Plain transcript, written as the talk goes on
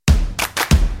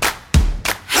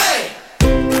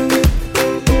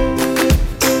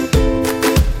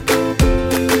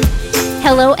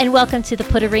Hello and welcome to the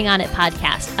Put a Ring on It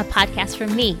podcast, a podcast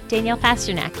from me, Danielle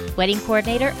Pasternak, wedding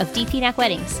coordinator of DPNAC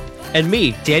Weddings. And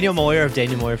me, Daniel Moyer of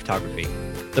Daniel Moyer Photography.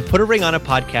 The Put a Ring on It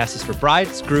podcast is for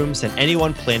brides, grooms, and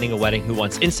anyone planning a wedding who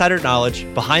wants insider knowledge,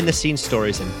 behind-the-scenes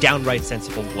stories, and downright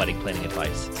sensible wedding planning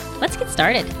advice. Let's get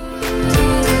started.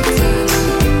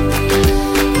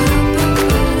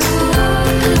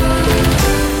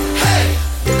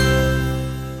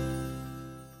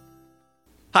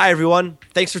 Hi, everyone.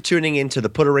 Thanks for tuning in to the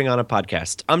Put a Ring on It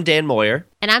podcast. I'm Dan Moyer.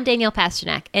 And I'm Danielle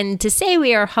Pasternak. And to say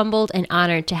we are humbled and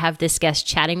honored to have this guest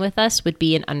chatting with us would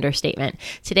be an understatement.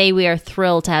 Today, we are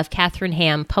thrilled to have Katherine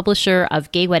Ham, publisher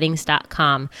of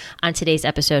GayWeddings.com, on today's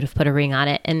episode of Put a Ring on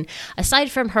It. And aside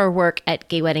from her work at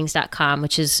GayWeddings.com,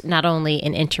 which is not only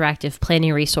an interactive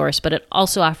planning resource, but it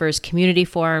also offers community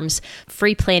forums,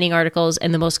 free planning articles,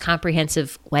 and the most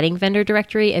comprehensive wedding vendor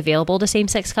directory available to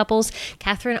same-sex couples,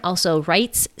 Katherine also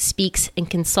writes, speaks, and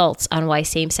consults on why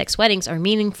same-sex weddings are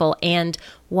meaningful and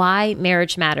why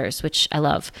marriage matters, which I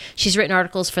love. She's written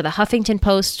articles for the Huffington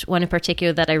Post, one in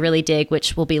particular that I really dig,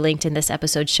 which will be linked in this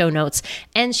episode's show notes.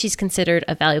 And she's considered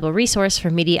a valuable resource for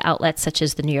media outlets such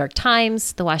as the New York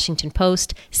Times, the Washington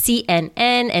Post, CNN,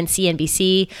 and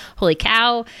CNBC. Holy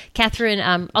cow.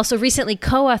 Katherine also recently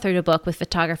co-authored a book with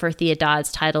photographer Thea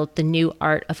Dodds titled The New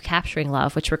Art of Capturing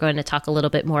Love, which we're going to talk a little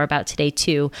bit more about today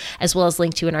too, as well as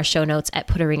linked to in our show notes at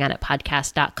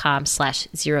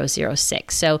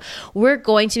putaringonitpodcast.com/006. So we're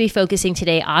going to be focusing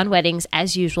today on weddings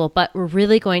as usual, but we're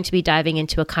really going to be diving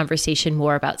into a conversation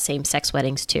more about same-sex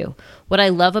weddings too. What I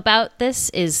love about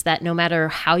this is that no matter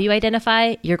how you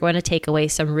identify, you're going to take away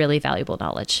some really valuable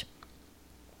knowledge.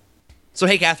 So,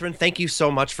 hey, Katherine, thank you so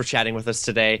much for chatting with us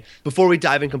today. Before we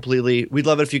dive in completely, we'd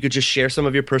love it if you could just share some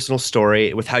of your personal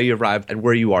story with how you arrived and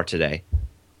where you are today.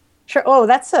 Sure. Oh,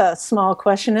 that's a small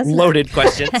question, isn't it? Loaded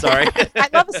question. Sorry. I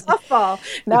love a softball.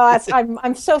 No,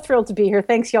 I'm so thrilled to be here.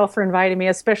 Thanks, y'all, for inviting me.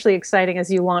 Especially exciting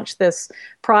as you launch this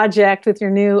project with your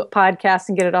new podcast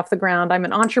and get it off the ground. I'm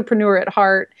an entrepreneur at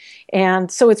heart,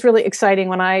 and so it's really exciting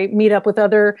when I meet up with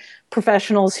other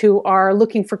professionals who are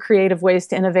looking for creative ways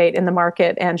to innovate in the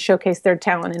market and showcase their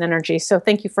talent and energy. So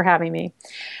thank you for having me.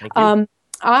 Thank you.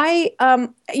 I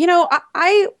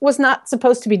was not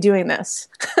supposed to be doing this.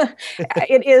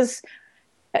 It is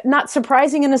not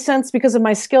surprising in a sense because of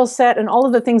my skill set and all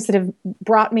of the things that have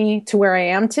brought me to where I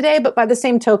am today. But by the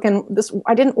same token,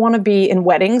 I didn't want to be in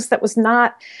weddings. That was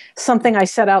not something I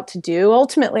set out to do.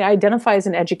 Ultimately, I identify as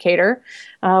an educator.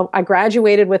 I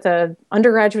graduated with an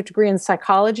undergraduate degree in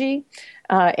psychology.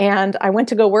 And I went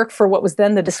to go work for what was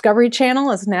then the Discovery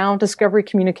Channel, is now Discovery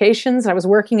Communications. I was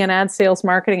working in ad sales,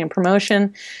 marketing, and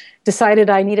promotion. Decided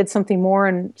I needed something more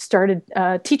and started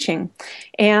teaching.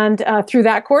 And through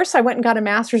that course, I went and got a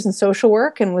master's in social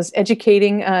work and was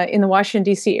educating in the Washington,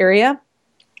 D.C. area.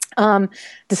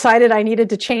 Decided I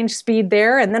needed to change speed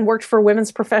there, and then worked for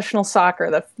women's professional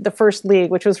soccer, the first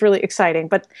league, which was really exciting.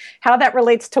 But how that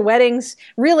relates to weddings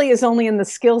really is only in the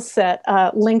skill set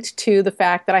linked to the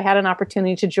fact that I had an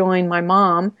opportunity to join my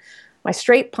mom, my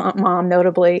straight mom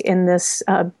notably, in this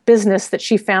business that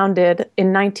she founded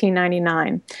in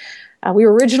 1999. We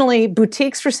were originally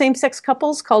boutiques for same-sex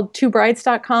couples called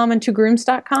twobrides.com and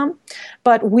twogrooms.com,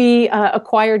 but we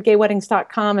acquired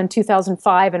GayWeddings.com in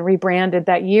 2005 and rebranded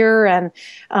that year, and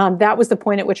that was the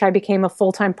point at which I became a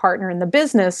full-time partner in the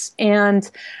business.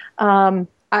 And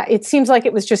it seems like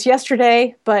it was just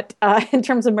yesterday, but in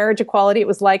terms of marriage equality, it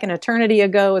was like an eternity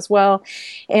ago as well.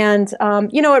 And,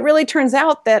 it really turns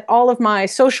out that all of my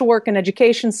social work and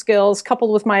education skills,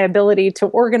 coupled with my ability to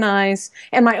organize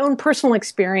and my own personal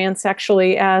experience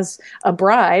actually as a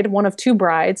bride, one of two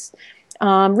brides,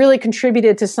 really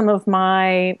contributed to some of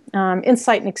my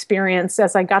insight and experience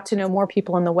as I got to know more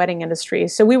people in the wedding industry.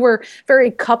 So we were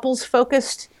very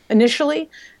couples-focused initially,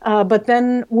 but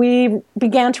then we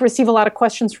began to receive a lot of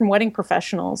questions from wedding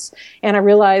professionals, and I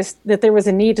realized that there was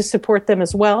a need to support them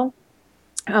as well.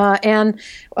 And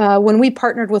when we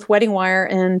partnered with WeddingWire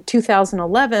in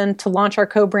 2011 to launch our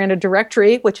co-branded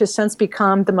directory, which has since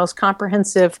become the most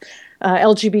comprehensive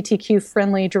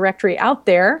LGBTQ-friendly directory out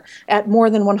there at more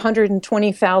than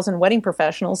 120,000 wedding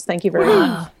professionals. Thank you very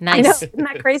much. Nice. I know, isn't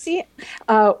that crazy?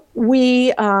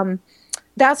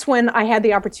 That's when I had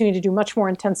the opportunity to do much more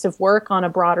intensive work on a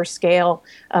broader scale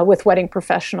with wedding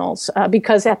professionals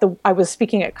because I was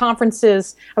speaking at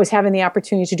conferences, I was having the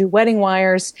opportunity to do wedding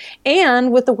wires,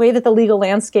 and with the way that the legal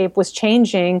landscape was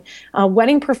changing,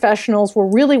 wedding professionals were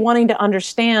really wanting to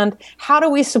understand how do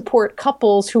we support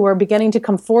couples who are beginning to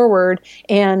come forward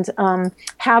and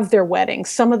have their weddings.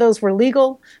 Some of those were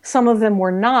legal, some of them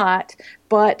were not.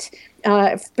 but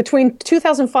between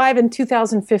 2005 and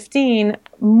 2015,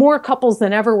 more couples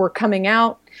than ever were coming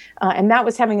out. And that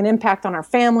was having an impact on our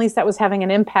families. That was having an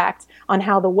impact on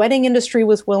how the wedding industry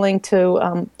was willing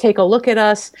to take a look at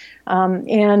us.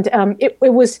 It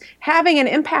was having an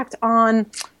impact on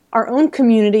our own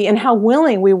community and how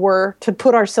willing we were to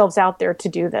put ourselves out there to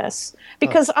do this.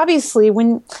 Because obviously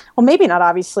maybe not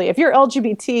obviously, if you're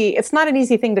LGBT, it's not an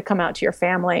easy thing to come out to your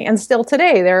family. And still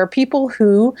today, there are people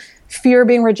who fear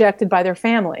being rejected by their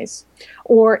families,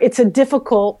 or it's a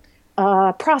difficult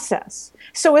process.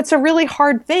 So it's a really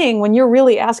hard thing when you're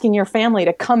really asking your family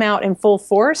to come out in full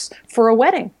force for a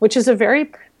wedding, which is a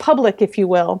very public, if you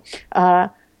will,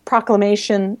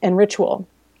 proclamation and ritual.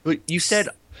 You said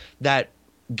that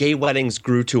gay weddings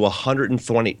grew to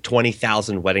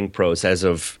 120,000 wedding pros as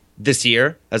of this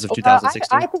year, as of 2016?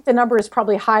 I think the number is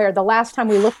probably higher. The last time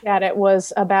we looked at it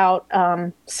was about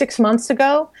 6 months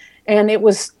ago, and it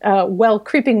was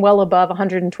creeping well above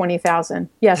 120,000.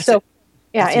 Yeah, that's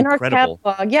in incredible.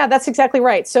 Our catalog. Yeah, that's exactly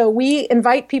right. So we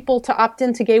invite people to opt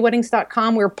into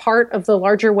gayweddings.com. We're part of the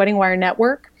larger Wedding Wire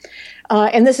network.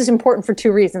 And this is important for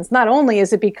two reasons. Not only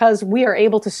is it because we are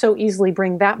able to so easily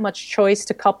bring that much choice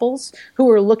to couples who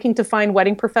are looking to find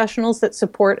wedding professionals that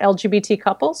support LGBT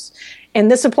couples. And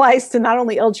this applies to not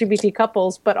only LGBT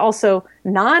couples, but also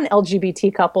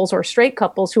non-LGBT couples or straight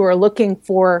couples who are looking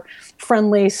for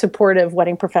friendly, supportive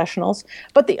wedding professionals.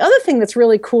 But the other thing that's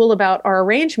really cool about our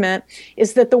arrangement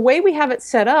is that the way we have it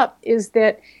set up is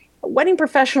that wedding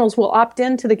professionals will opt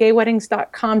into the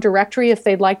gayweddings.com directory if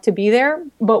they'd like to be there,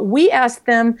 but we ask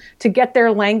them to get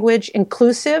their language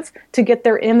inclusive, to get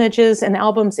their images and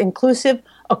albums inclusive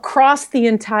across the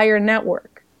entire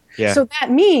network. Yeah. So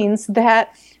that means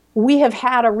that we have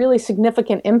had a really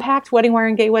significant impact, Wedding Wire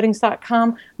and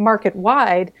gayweddings.com,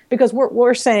 market-wide, because what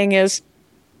we're saying is,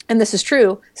 and this is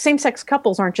true, same-sex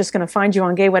couples aren't just going to find you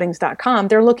on gayweddings.com.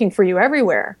 They're looking for you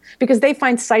everywhere because they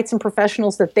find sites and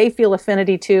professionals that they feel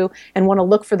affinity to and want to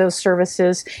look for those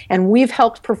services. And we've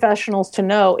helped professionals to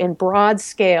know in broad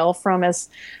scale from, as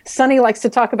Sunny likes to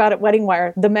talk about at Wedding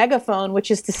Wire, the megaphone,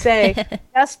 which is to say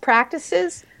best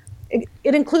practices.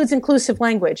 It includes inclusive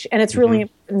language, and it's really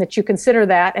important that you consider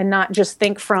that and not just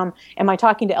think from, am I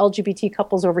talking to LGBT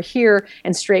couples over here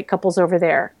and straight couples over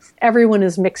there? Everyone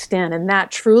is mixed in, and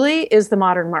that truly is the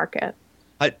modern market.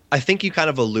 I think you kind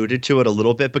of alluded to it a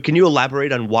little bit, but can you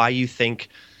elaborate on why you think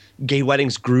gay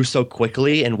weddings grew so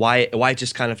quickly and why it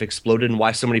just kind of exploded and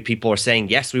why so many people are saying,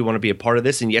 yes, we want to be a part of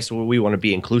this, and yes, we want to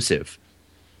be inclusive?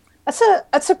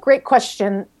 That's a great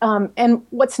question. And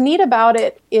what's neat about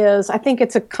it is I think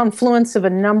it's a confluence of a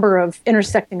number of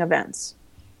intersecting events.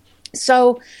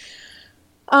 So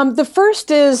the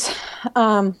first is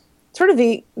sort of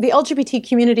the LGBT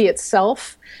community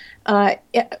itself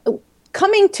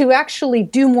coming to actually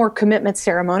do more commitment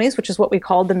ceremonies, which is what we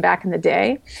called them back in the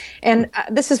day. And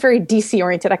this is very DC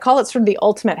oriented. I call it sort of the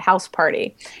ultimate house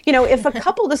party. You know, if a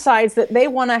couple decides that they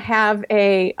want to have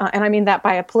and I mean that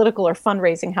by a political or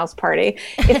fundraising house party,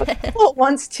 if a couple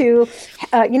wants to,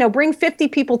 bring 50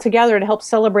 people together to help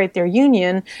celebrate their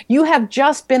union, you have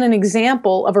just been an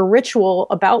example of a ritual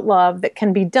about love that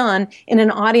can be done in an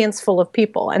audience full of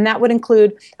people. And that would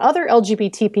include other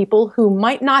LGBT people who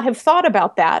might not have thought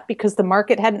about that because the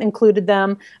market hadn't included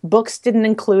them, books didn't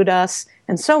include us,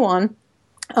 and so on.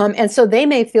 And so they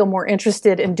may feel more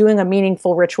interested in doing a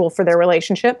meaningful ritual for their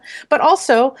relationship, but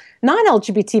also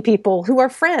non-LGBT people who are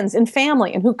friends and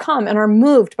family and who come and are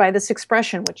moved by this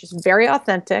expression, which is very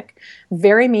authentic,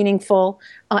 very meaningful,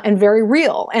 and very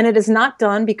real. And it is not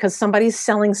done because somebody's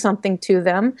selling something to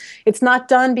them. It's not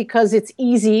done because it's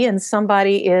easy and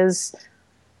somebody is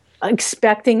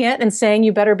expecting it and saying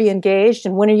you better be engaged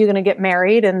and when are you going to get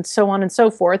married and so on and so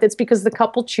forth. It's because the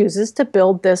couple chooses to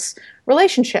build this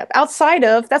relationship that's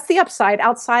the upside,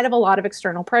 outside of a lot of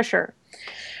external pressure.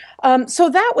 So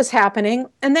that was happening.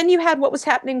 And then you had what was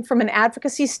happening from an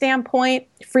advocacy standpoint.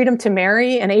 Freedom to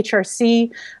Marry and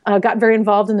HRC got very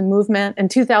involved in the movement. In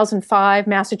 2005,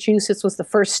 Massachusetts was the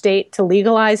first state to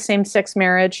legalize same-sex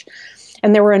marriage.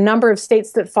 And there were a number of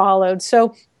states that followed.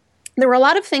 So there were a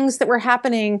lot of things that were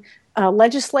happening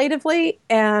legislatively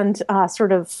and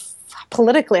sort of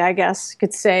politically, I guess you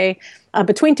could say,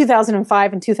 between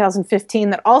 2005 and 2015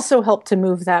 that also helped to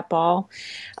move that ball.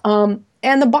 And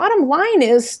the bottom line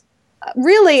is,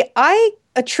 really, I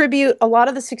attribute a lot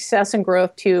of the success and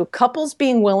growth to couples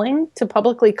being willing to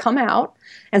publicly come out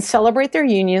and celebrate their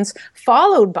unions,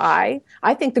 followed by,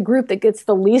 I think, the group that gets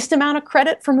the least amount of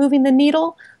credit for moving the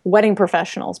needle, wedding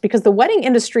professionals. Because the wedding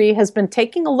industry has been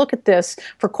taking a look at this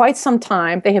for quite some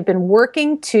time. They have been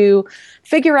working to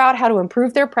figure out how to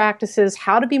improve their practices,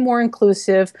 how to be more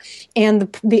inclusive,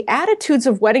 and the attitudes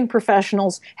of wedding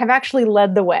professionals have actually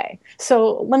led the way.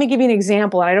 So let me give you an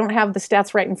example, and I don't have the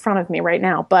stats right in front of me right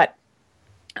now, but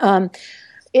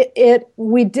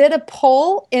we did a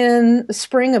poll in the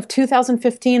spring of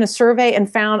 2015, a survey,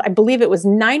 and found, I believe it was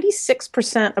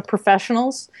 96% of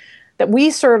professionals that we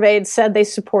surveyed said they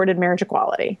supported marriage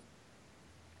equality.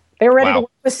 They were ready to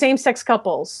work with same-sex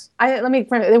couples. They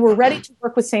were ready to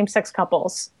work with same-sex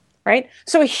couples, right?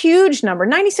 So a huge number,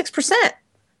 96%.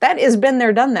 That has been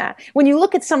there, done that. When you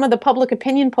look at some of the public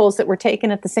opinion polls that were taken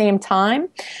at the same time,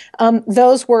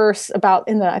 those were about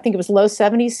I think it was low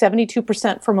 70s,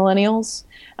 72% for millennials.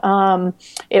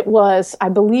 It was, I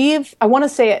believe, I want to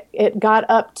say it got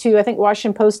up to, I think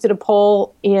Washington Post did a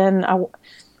poll in,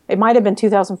 it might have been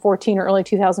 2014 or early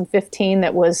 2015,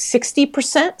 that was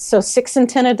 60%. So 6 in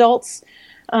 10 adults,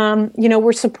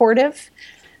 were supportive.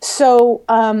 So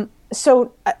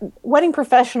wedding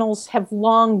professionals have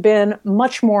long been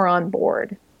much more on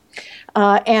board.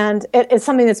 And it's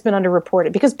something that's been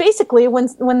underreported, because basically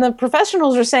when the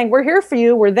professionals are saying, we're here for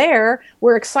you, we're there,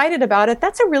 we're excited about it,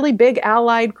 that's a really big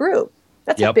allied group.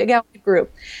 That's a big allied group.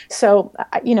 So,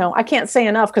 I can't say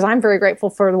enough, because I'm very grateful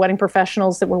for the wedding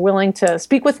professionals that were willing to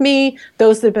speak with me,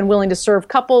 those that have been willing to serve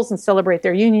couples and celebrate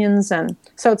their unions. And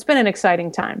so it's been an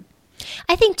exciting time.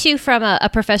 I think, too, from a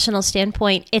professional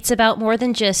standpoint, it's about more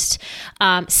than just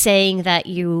saying that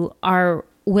you are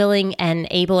willing and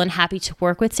able and happy to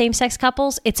work with same-sex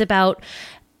couples. It's about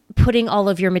putting all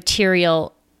of your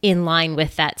material in line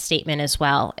with that statement as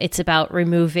well. It's about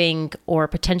removing or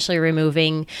potentially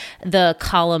removing the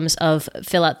columns of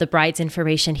fill out the bride's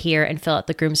information here and fill out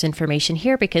the groom's information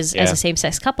here, because as a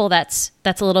same-sex couple, that's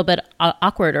a little bit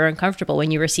awkward or uncomfortable when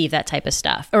you receive that type of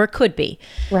stuff, or it could be.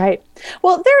 Right.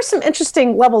 Well, there are some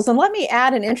interesting levels, and let me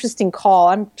add an interesting call.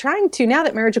 I'm trying to, now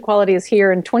that marriage equality is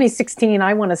here in 2016,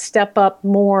 I want to step up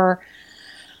more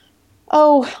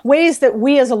ways that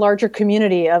we as a larger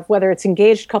community of whether it's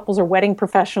engaged couples or wedding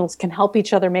professionals can help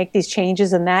each other make these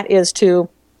changes, and that is to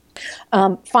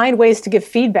find ways to give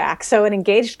feedback. So an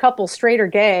engaged couple, straight or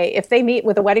gay, if they meet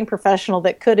with a wedding professional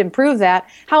that could improve that,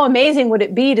 how amazing would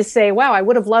it be to say, wow, I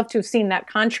would have loved to have seen that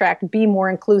contract be more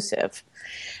inclusive.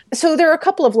 So there are a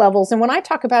couple of levels, and when I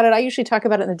talk about it, I usually talk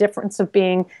about it in the difference of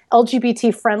being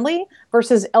LGBT friendly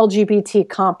versus LGBT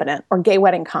competent or gay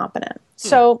wedding competent.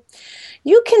 So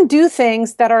you can do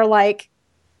things that are like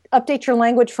update your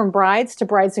language from brides to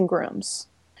brides and grooms.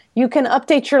 You can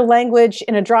update your language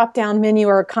in a drop-down menu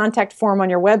or a contact form on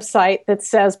your website that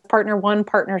says partner 1,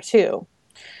 partner 2.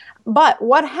 But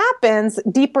what happens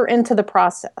deeper into the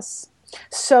process?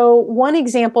 So one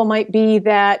example might be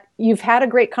that you've had a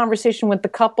great conversation with the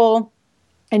couple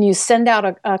and you send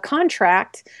out a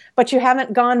contract, but you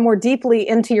haven't gone more deeply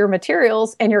into your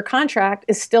materials, and your contract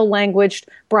is still languaged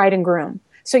bride and groom.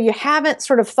 So you haven't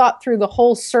sort of thought through the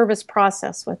whole service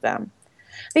process with them.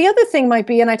 The other thing might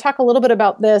be, and I talk a little bit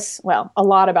about this, a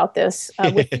lot about this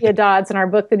with Thea Dodds in our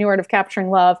book, The New Art of Capturing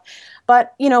Love.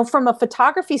 But, from a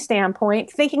photography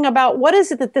standpoint, thinking about what is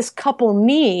it that this couple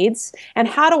needs, and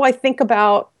how do I think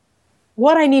about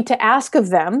what I need to ask of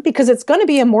them, because it's going to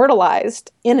be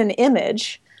immortalized in an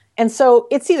image. And so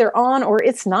it's either on or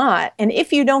it's not. And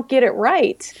if you don't get it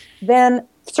right, then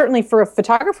certainly for a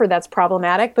photographer that's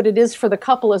problematic, but it is for the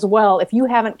couple as well if you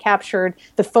haven't captured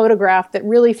the photograph that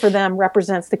really for them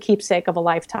represents the keepsake of a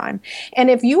lifetime. And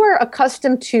if you are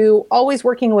accustomed to always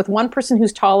working with one person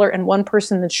who's taller and one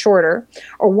person that's shorter,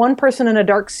 or one person in a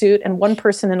dark suit and one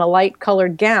person in a light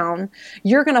colored gown,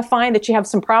 you're going to find that you have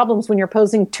some problems when you're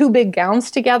posing two big gowns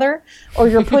together, or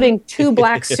you're putting two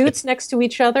black suits next to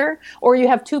each other, or you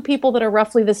have two people that are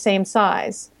roughly the same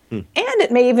size. And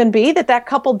it may even be that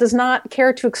couple does not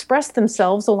care to express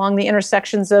themselves along the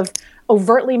intersections of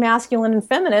overtly masculine and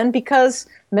feminine, because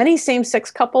many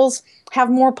same-sex couples have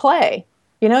more play.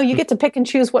 You get to pick and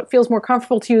choose what feels more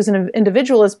comfortable to you as an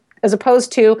individual, as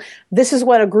opposed to this is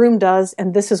what a groom does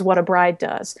and this is what a bride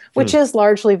does, which is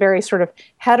largely very sort of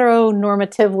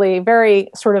heteronormatively, very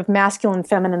sort of masculine,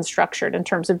 feminine structured in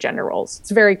terms of gender roles.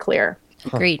 It's very clear.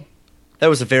 Agreed. That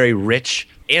was a very rich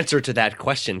answer to that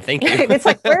question. Thank you. It's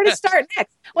like, where to start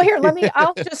next? Well, here,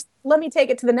 let me take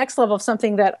it to the next level of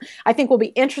something that I think will be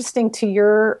interesting to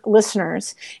your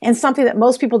listeners and something that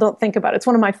most people don't think about. It's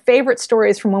one of my favorite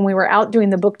stories from when we were out doing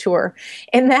the book tour.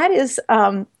 And that is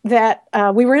that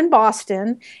we were in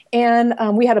Boston, and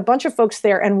we had a bunch of folks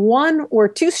there, and one were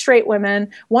two straight women,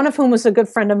 one of whom was a good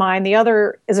friend of mine. The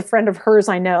other is a friend of hers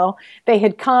I know. They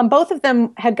had come, both of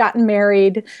them had gotten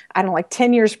married, I don't know, like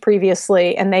 10 years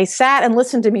previously, and they sat and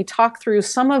listened to me talk through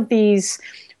some of these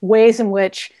ways in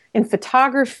which in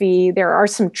photography there are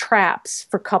some traps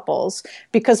for couples,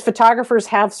 because photographers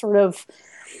have sort of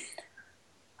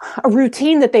a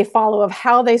routine that they follow of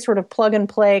how they sort of plug and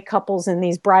play couples in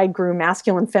these bridegroom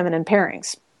masculine feminine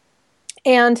pairings.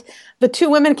 And the two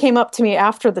women came up to me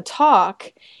after the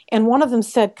talk, and one of them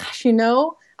said, gosh,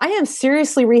 I am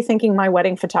seriously rethinking my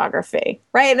wedding photography,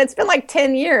 right? And it's been like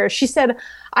 10 years. She said,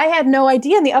 I had no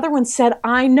idea. And the other one said,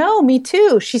 I know, me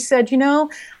too. She said,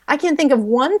 I can't think of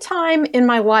one time in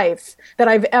my life that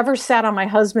I've ever sat on my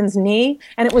husband's knee,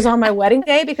 and it was on my wedding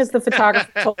day because the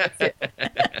photographer told me to.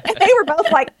 And they were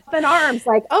both like up in arms,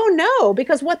 like, oh no,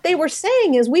 because what they were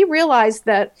saying is we realized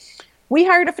that we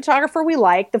hired a photographer we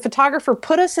liked. The photographer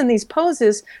put us in these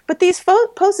poses, but these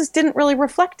poses didn't really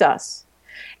reflect us.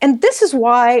 And this is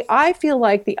why I feel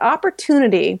like the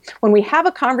opportunity when we have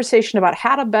a conversation about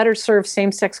how to better serve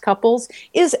same-sex couples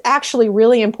is actually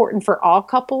really important for all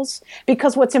couples,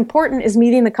 because what's important is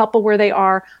meeting the couple where they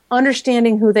are,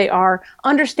 understanding who they are,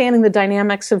 understanding the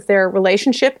dynamics of their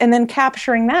relationship, and then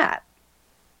capturing that.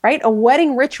 Right? A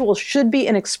wedding ritual should be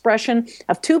an expression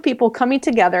of two people coming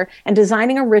together and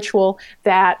designing a ritual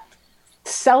that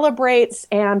celebrates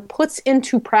and puts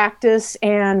into practice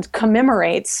and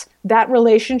commemorates that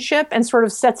relationship and sort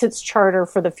of sets its charter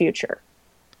for the future.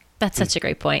 That's such a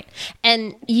great point.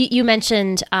 And you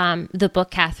mentioned the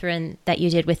book, Catherine, that you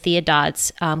did with Thea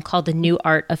Dodds called The New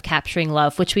Art of Capturing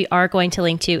Love, which we are going to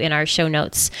link to in our show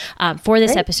notes for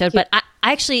this episode. But I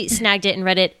actually snagged it and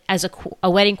read it as a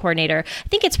wedding coordinator. I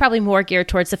think it's probably more geared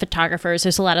towards the photographers.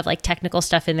 There's a lot of like technical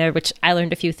stuff in there, which I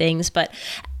learned a few things. But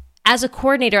as a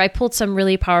coordinator, I pulled some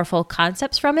really powerful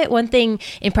concepts from it. One thing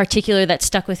in particular that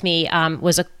stuck with me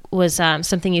was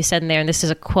something you said in there, and this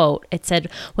is a quote. It said,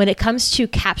 when it comes to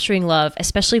capturing love,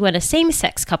 especially when a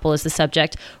same-sex couple is the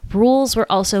subject, rules were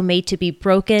also made to be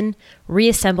broken,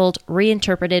 reassembled,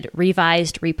 reinterpreted,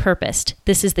 revised, repurposed.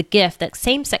 This is the gift that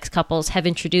same-sex couples have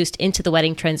introduced into the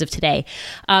wedding trends of today.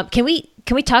 Can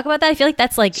we talk about that? I feel like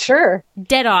that's like sure,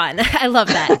 dead on. I love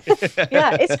that.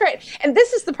 Yeah, it's great. And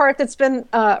this is the part that's been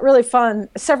really fun.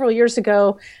 Several years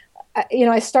ago,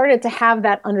 I started to have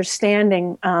that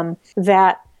understanding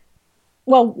that,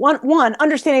 well, one,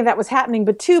 understanding that was happening,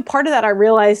 but two, part of that I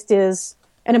realized is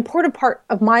an important part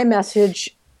of my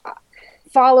message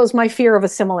follows my fear of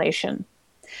assimilation.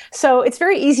 So it's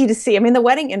very easy to see. I mean, the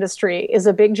wedding industry is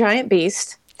a big giant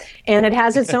beast, and it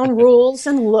has its own rules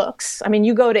and looks. I mean,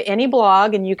 you go to any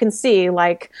blog and you can see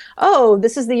like, oh,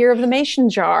 this is the year of the mason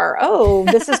jar. Oh,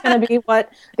 this is going to be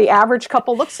what the average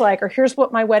couple looks like, or here's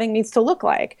what my wedding needs to look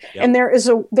like. Yep. And there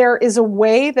is a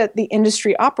way that the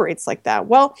industry operates like that.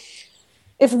 Well,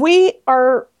 if we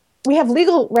have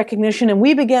legal recognition and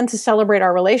we begin to celebrate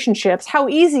our relationships, how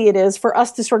easy it is for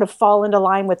us to sort of fall into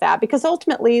line with that, because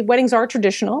ultimately weddings are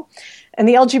traditional and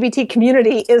the LGBT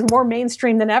community is more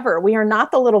mainstream than ever. We are not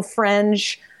the little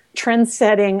fringe,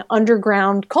 trend-setting,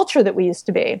 underground culture that we used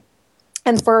to be.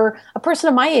 And for a person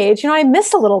of my age, I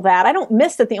miss a little that. I don't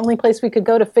miss that the only place we could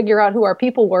go to figure out who our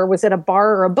people were was at a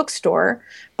bar or a bookstore,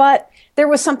 but there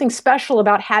was something special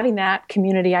about having that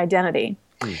community identity.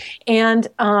 And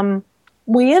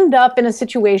we end up in a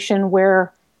situation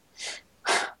where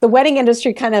the wedding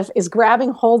industry kind of is grabbing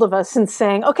hold of us and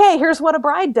saying, okay, here's what a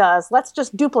bride does. Let's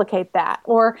just duplicate that.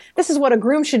 Or this is what a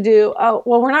groom should do. Oh,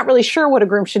 well, we're not really sure what a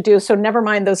groom should do, so never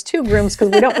mind those two grooms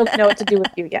because we don't really know what to do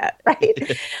with you yet,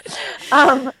 right?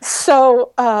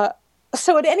 So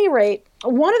at any rate,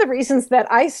 one of the reasons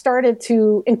that I started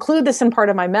to include this in part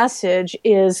of my message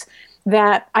is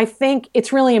that I think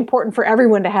it's really important for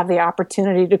everyone to have the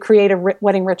opportunity to create a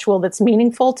wedding ritual that's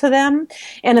meaningful to them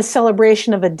and a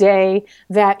celebration of a day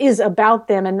that is about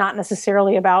them and not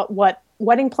necessarily about what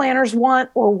wedding planners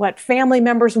want or what family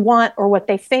members want or what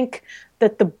they think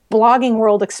that the blogging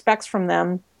world expects from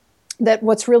them. that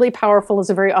what's really powerful is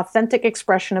a very authentic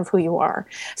expression of who you are.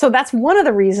 So that's one of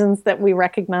the reasons that we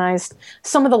recognized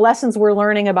some of the lessons we're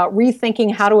learning about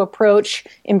rethinking how to approach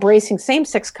embracing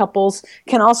same-sex couples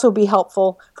can also be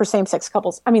helpful for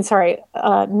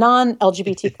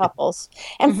non-LGBT couples.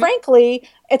 And frankly,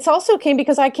 it's also came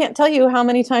because I can't tell you how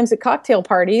many times at cocktail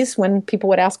parties when people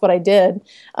would ask what I did,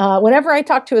 whenever I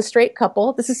talk to a straight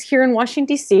couple, this is here in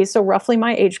Washington, D.C., so roughly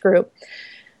my age group,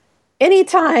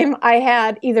 anytime I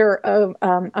had either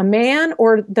a man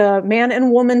or the man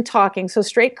and woman talking, so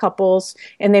straight couples,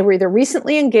 and they were either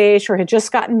recently engaged or had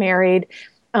just gotten married,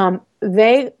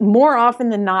 they more often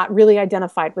than not really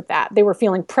identified with that. They were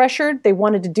feeling pressured, they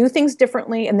wanted to do things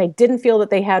differently, and they didn't feel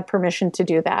that they had permission to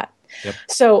do that. Yep.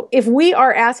 So if we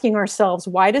are asking ourselves,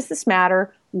 why does this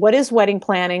matter? What is wedding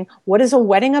planning? What is a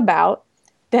wedding about?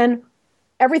 Then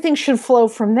everything should flow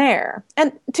from there.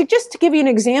 And to give you an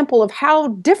example of how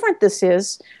different this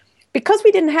is, because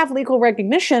we didn't have legal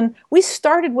recognition, we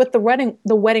started with the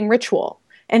wedding ritual.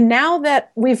 And now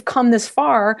that we've come this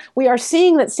far, we are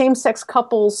seeing that same-sex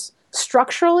couples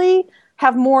structurally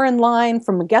have more in line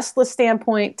from a guest list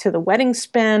standpoint to the wedding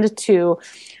spend to,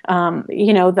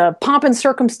 the pomp and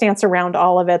circumstance around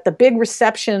all of it, the big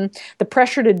reception, the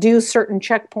pressure to do certain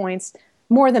checkpoints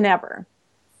more than ever.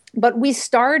 But we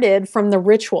started from the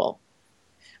ritual.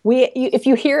 If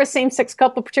you hear a same-sex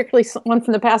couple, particularly one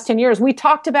from the past 10 years, we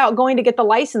talked about going to get the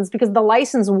license because the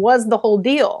license was the whole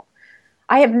deal.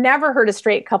 I have never heard a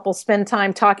straight couple spend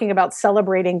time talking about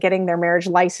celebrating getting their marriage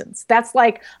license. That's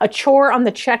like a chore on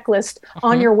the checklist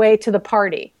on your way to the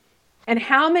party. And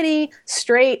how many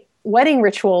straight wedding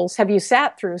rituals have you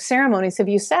sat through, ceremonies have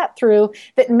you sat through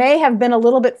that may have been a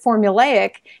little bit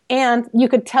formulaic, and you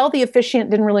could tell the officiant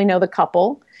didn't really know the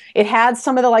couple. It had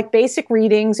some of the basic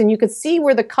readings, and you could see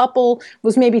where the couple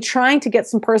was maybe trying to get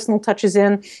some personal touches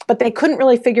in, but they couldn't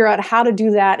really figure out how to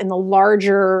do that in the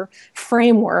larger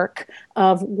framework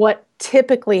of what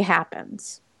typically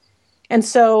happens. And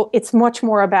so it's much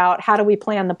more about how do we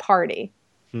plan the party.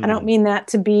 I don't mean that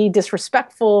to be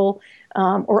disrespectful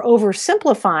or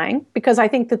oversimplifying, because I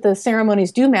think that the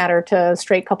ceremonies do matter to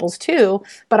straight couples too,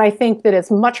 but I think that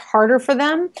it's much harder for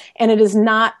them, and it is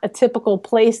not a typical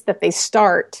place that they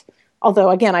start. Although,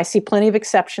 again, I see plenty of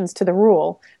exceptions to the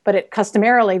rule, but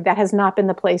customarily that has not been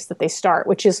the place that they start,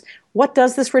 which is, what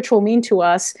does this ritual mean to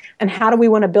us, and how do we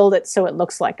want to build it so it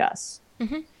looks like us?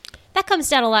 Mm-hmm. That comes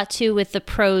down a lot, too, with the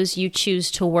pros you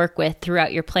choose to work with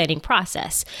throughout your planning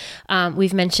process.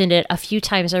 We've mentioned it a few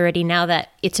times already now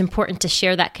that it's important to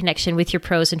share that connection with your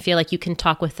pros and feel like you can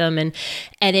talk with them. And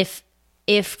if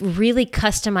really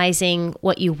customizing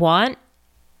what you want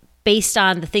based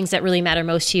on the things that really matter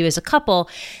most to you as a couple,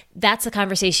 that's a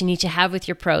conversation you need to have with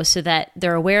your pros so that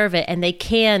they're aware of it and they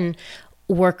can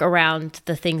work around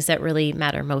the things that really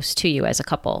matter most to you as a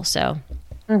couple. So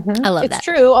I love that. It's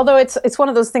true, although it's one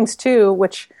of those things too,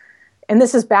 and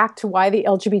this is back to why the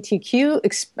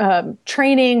LGBTQ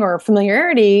training or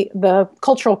familiarity, the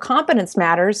cultural competence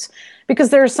matters, because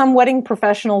there are some wedding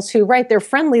professionals who, they're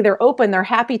friendly, they're open, they're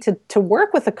happy to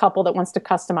work with a couple that wants to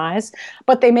customize,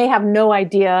 but they may have no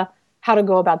idea how to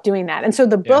go about doing that. And so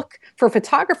the book for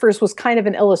photographers was kind of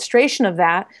an illustration of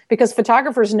that, because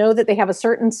photographers know that they have a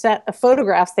certain set of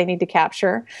photographs they need to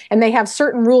capture, and they have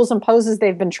certain rules and poses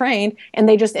they've been trained, and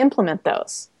they just implement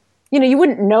those. You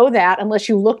wouldn't know that unless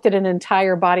you looked at an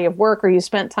entire body of work or you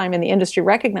spent time in the industry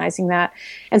recognizing that.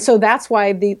 And so that's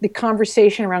why the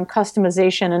conversation around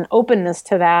customization and openness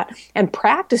to that and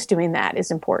practice doing that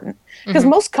is important. Because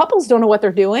most couples don't know what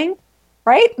they're doing.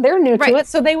 Right? They're new to it,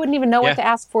 so they wouldn't even know what to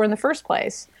ask for in the first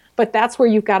place. But that's where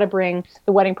you've got to bring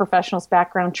the wedding professional's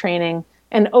background training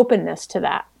and openness to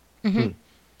that.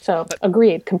 So,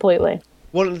 agreed completely.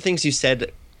 One of the things you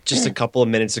said just a couple of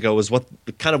minutes ago was what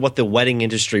the wedding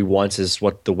industry wants is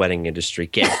what the wedding industry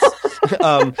gets.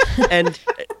 And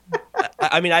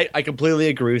I mean, I completely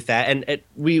agree with that. And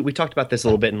we talked about this a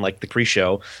little bit in the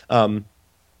pre-show.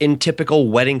 In typical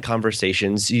wedding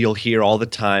conversations, you'll hear all the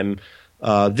time,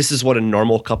 this is what a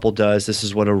normal couple does. This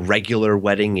is what a regular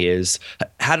wedding is.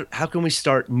 How can we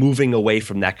start moving away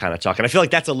from that kind of talk? And I feel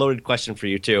like that's a loaded question for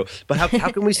you too. But how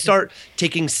can we start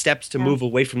taking steps to move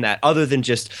away from that, other than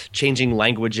just changing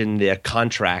language in the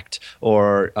contract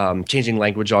or changing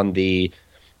language on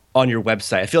your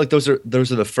website? I feel like those are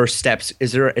the first steps.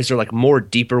 Is there more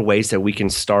deeper ways that we can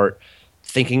start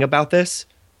thinking about this?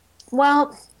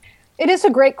 Well, it is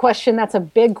a great question. That's a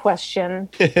big question.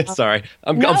 Sorry,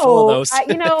 I'm full of those.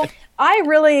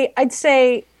 I'd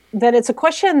say that it's a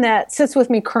question that sits with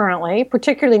me currently,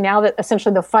 particularly now that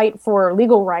essentially the fight for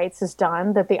legal rights is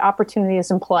done, that the opportunity is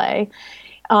in play.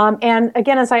 And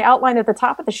again, as I outlined at the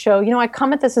top of the show, I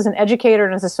come at this as an educator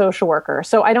and as a social worker.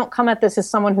 So I don't come at this as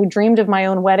someone who dreamed of my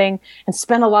own wedding and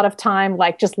spent a lot of time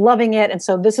like just loving it. And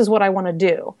so this is what I want to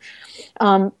do.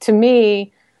 To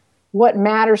me, what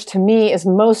matters to me is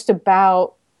most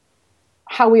about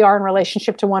how we are in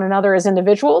relationship to one another as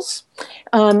individuals,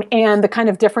 and the kind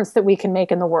of difference that we can make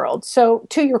in the world. So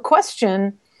to your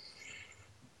question,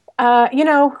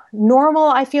 normal,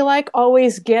 I feel like,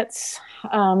 always gets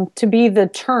to be the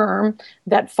term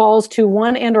that falls to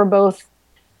one and or both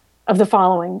of the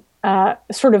following.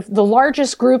 Sort of the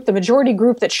largest group, the majority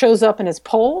group that shows up and is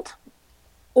polled,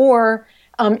 or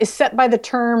is set by the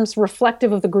terms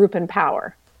reflective of the group in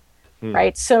power.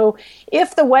 Right? So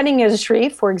if the wedding industry,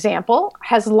 for example,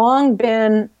 has long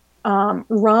been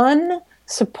run,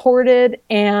 supported,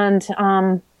 and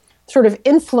sort of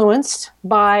influenced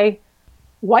by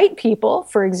white people,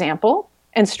 for example,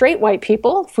 and straight white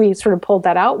people, if we sort of pulled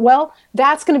that out, well,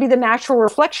 that's going to be the natural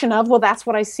reflection of, well, that's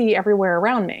what I see everywhere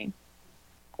around me.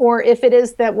 Or if it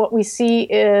is that what we see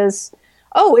is,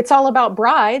 oh, it's all about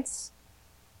brides,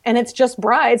 and it's just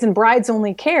brides, and brides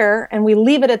only care, and we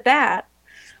leave it at that,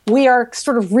 we are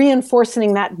sort of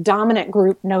reinforcing that dominant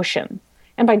group notion.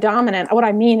 And by dominant, what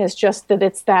I mean is just that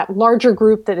it's that larger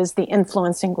group that is the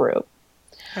influencing group.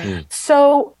 Right.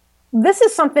 So this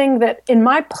is something that in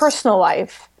my personal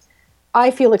life, I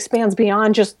feel expands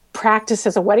beyond just practice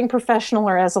as a wedding professional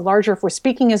or as a larger, if we're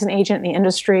speaking as an agent in the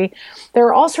industry. There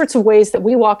are all sorts of ways that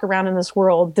we walk around in this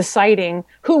world deciding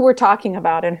who we're talking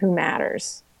about and who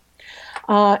matters.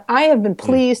 I have been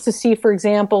pleased to see, for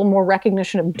example, more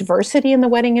recognition of diversity in the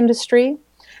wedding industry.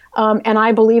 And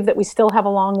I believe that we still have a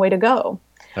long way to go.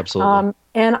 Absolutely.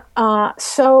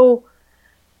 So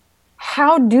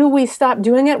how do we stop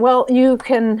doing it? Well, you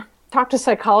can talk to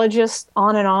psychologists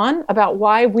on and on about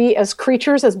why we as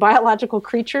creatures, as biological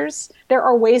creatures, there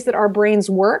are ways that our brains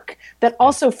work that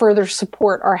also further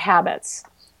support our habits.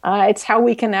 It's how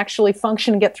we can actually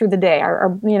function and get through the day.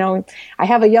 I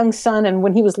have a young son, and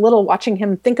when he was little, watching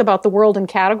him think about the world in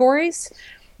categories,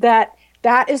 that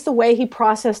is the way he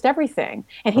processed everything.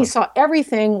 And he saw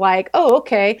everything like, oh,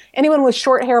 okay, anyone with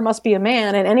short hair must be a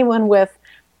man, and anyone with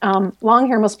long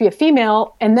hair must be a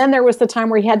female. And then there was the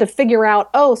time where he had to figure out,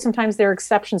 oh, sometimes there are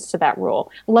exceptions to that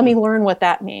rule. Let me learn what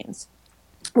that means.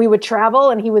 We would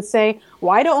travel, and he would say,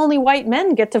 why do only white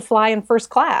men get to fly in first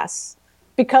class?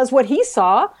 Because what he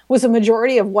saw was a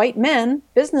majority of white men,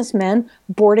 businessmen,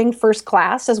 boarding first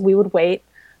class as we would wait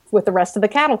with the rest of the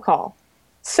cattle call.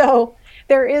 So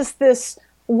there is this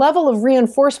level of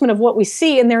reinforcement of what we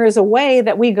see, and there is a way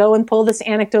that we go and pull this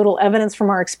anecdotal evidence from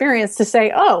our experience to say,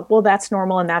 oh, well, that's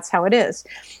normal and that's how it is.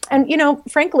 And,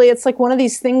 frankly, it's like one of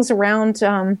these things around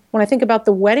when I think about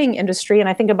the wedding industry and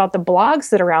I think about the blogs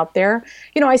that are out there,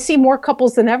 I see more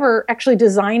couples than ever actually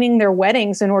designing their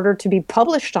weddings in order to be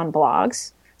published on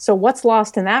blogs. So what's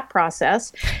lost in that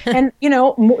process? And,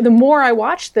 the more I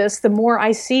watch this, the more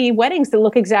I see weddings that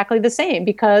look exactly the same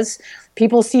because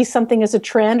people see something as a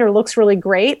trend or looks really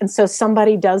great. And so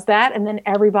somebody does that and then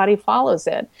everybody follows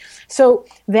it. So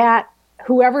that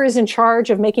whoever is in charge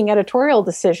of making editorial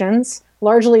decisions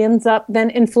largely ends up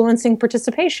then influencing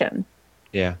participation.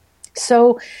 Yeah.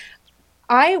 So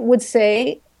I would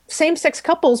say same-sex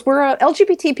couples,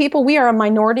 LGBT people, we are a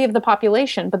minority of the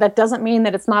population, but that doesn't mean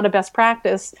that it's not a best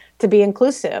practice to be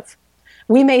inclusive.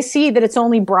 We may see that it's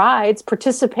only brides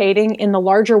participating in the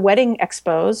larger wedding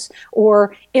expos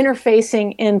or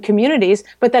interfacing in communities,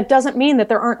 but that doesn't mean that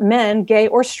there aren't men, gay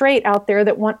or straight, out there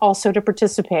that want also to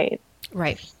participate.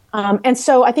 Right. And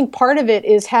so I think part of it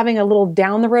is having a little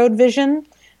down-the-road vision,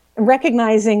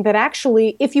 recognizing that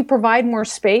actually if you provide more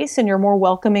space and you're more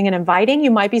welcoming and inviting, you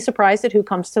might be surprised at who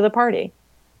comes to the party.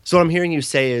 So what I'm hearing you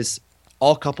say is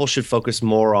all couples should focus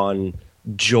more on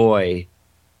joy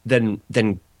than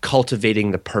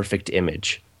cultivating the perfect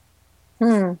image.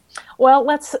 Well,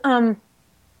 let's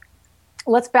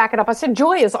back it up. I said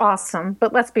joy is awesome,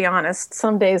 but let's be honest,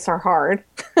 some days are hard.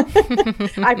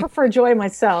 I prefer joy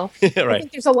myself. Right. I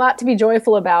think there's a lot to be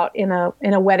joyful about in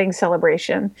a wedding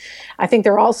celebration. I think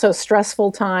there are also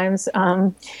stressful times.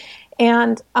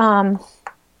 And part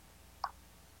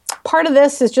of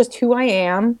this is just who I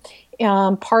am.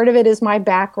 Part of it is my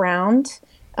background.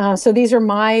 So these are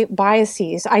my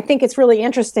biases. I think it's really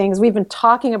interesting because we've been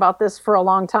talking about this for a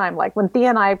long time. Like when Thea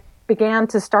and I began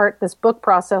to start this book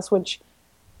process, which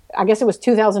I guess it was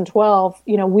 2012,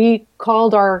 we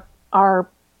called our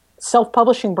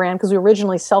self-publishing brand, because we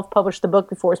originally self-published the book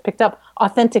before it was picked up,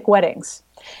 Authentic Weddings.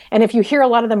 And if you hear a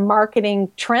lot of the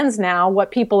marketing trends now,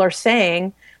 what people are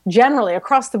saying generally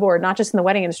across the board, not just in the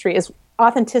wedding industry, is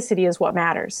authenticity is what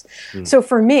matters. So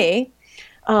for me,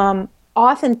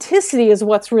 authenticity is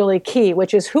what's really key,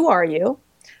 which is who are you?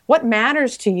 What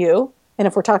matters to you? And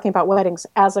if we're talking about weddings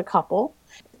as a couple,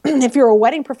 if you're a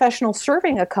wedding professional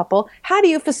serving a couple, how do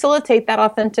you facilitate that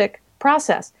authentic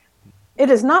process? It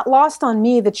is not lost on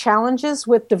me the challenges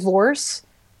with divorce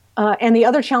and the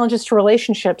other challenges to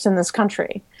relationships in this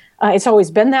country. It's always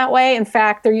been that way. In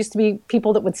fact, there used to be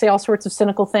people that would say all sorts of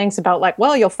cynical things about like,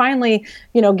 well, you'll finally,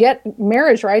 get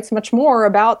marriage rights much more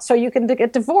about so you can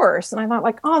get divorced. And I thought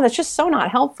like, oh, that's just so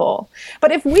not helpful.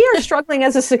 But if we are struggling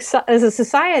as a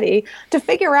society to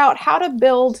figure out how to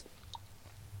build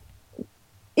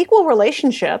equal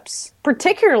relationships,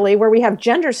 particularly where we have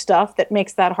gender stuff that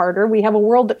makes that harder, we have a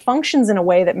world that functions in a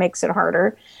way that makes it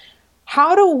harder.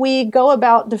 How do we go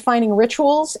about defining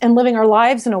rituals and living our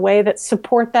lives in a way that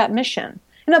support that mission?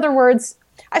 In other words,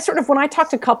 when I talk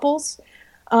to couples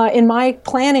in my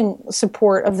planning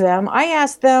support of them, I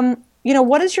ask them,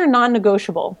 what is your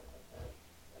non-negotiable?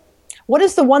 What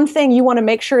is the one thing you want to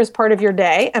make sure is part of your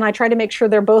day? And I try to make sure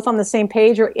they're both on the same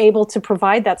page or able to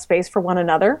provide that space for one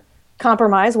another.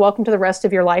 Compromise, welcome to the rest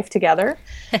of your life together.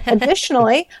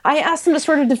 Additionally, I ask them to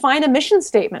sort of define a mission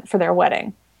statement for their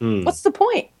wedding. What's the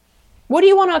point? What do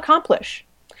you want to accomplish?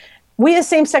 We as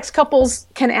same-sex couples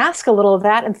can ask a little of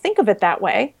that and think of it that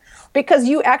way because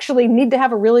you actually need to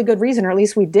have a really good reason, or at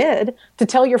least we did, to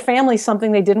tell your family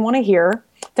something they didn't want to hear,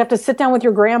 to have to sit down with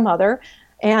your grandmother.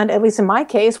 And at least in my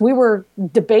case, we were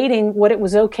debating what it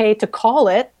was okay to call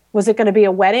it. Was it going to be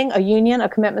a wedding, a union, a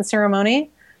commitment ceremony?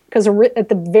 Because at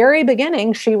the very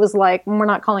beginning, she was like, we're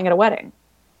not calling it a wedding.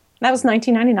 That was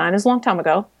 1999. It was a long time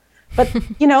ago. But,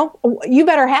 you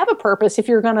better have a purpose if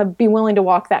you're going to be willing to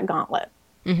walk that gauntlet.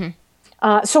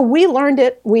 Mm-hmm. So we learned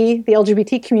it, the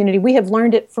LGBT community, we have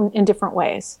learned it in different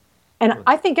ways. And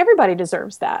I think everybody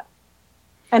deserves that.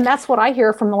 And that's what I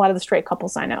hear from a lot of the straight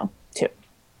couples I know, too.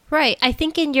 Right. I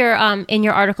think in your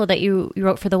article that you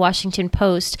wrote for the Washington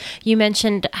Post, you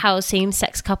mentioned how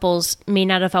same-sex couples may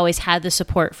not have always had the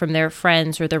support from their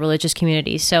friends or their religious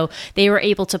communities. So they were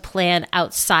able to plan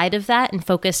outside of that and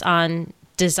focus on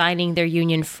designing their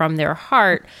union from their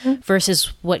heart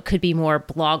versus what could be more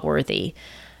blog worthy.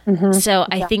 Mm-hmm. So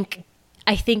exactly.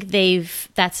 I think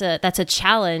that's a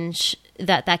challenge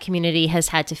that community has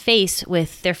had to face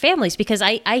with their families, because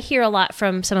I hear a lot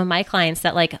from some of my clients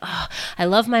that like, oh, I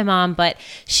love my mom, but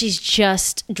she's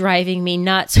just driving me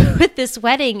nuts with this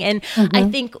wedding. And I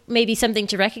think maybe something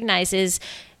to recognize is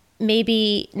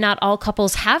maybe not all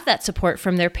couples have that support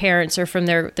from their parents or from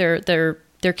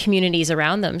their communities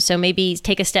around them. So maybe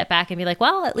take a step back and be like,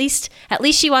 well, at least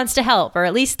she wants to help, or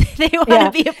at least they want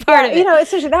to be a part of it.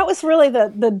 Essentially that was really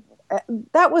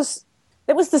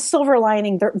it was the silver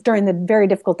lining during the very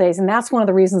difficult days. And that's one of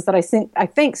the reasons that I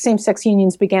think same-sex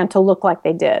unions began to look like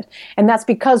they did. And that's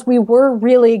because we were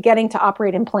really getting to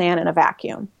operate and plan in a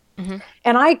vacuum. Mm-hmm.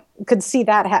 And I could see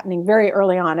that happening very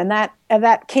early on. And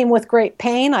that came with great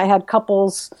pain. I had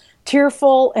couples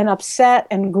tearful and upset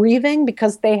and grieving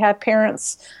because they had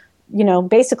parents,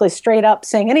 basically straight up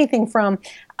saying anything from,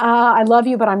 I love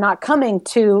you, but I'm not coming,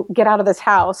 to get out of this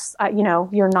house.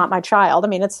 You're not my child. I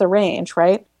mean, it's the range,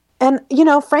 right? And,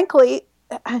 frankly,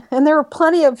 and there are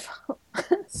plenty of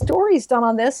stories done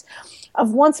on this,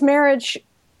 of once marriage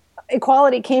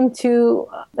equality came to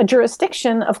a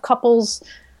jurisdiction of couples,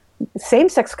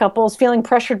 same-sex couples, feeling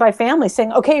pressured by families,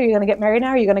 saying, okay, are you going to get married now?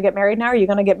 Are you going to get married now? Are you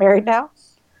going to get married now?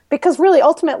 Because really,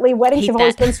 ultimately, weddings have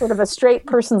always been sort of a straight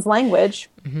person's language.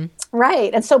 Mm-hmm.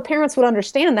 Right. And so parents would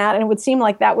understand that, and it would seem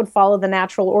like that would follow the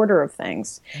natural order of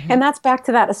things. Mm-hmm. And that's back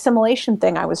to that assimilation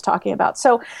thing I was talking about.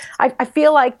 So I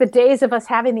feel like the days of us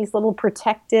having these little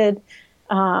protected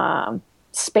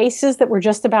spaces that were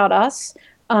just about us,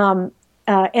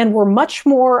 and were much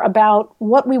more about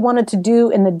what we wanted to do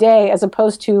in the day as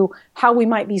opposed to how we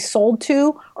might be sold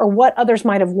to or what others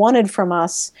might have wanted from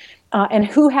us, and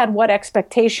who had what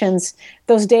expectations.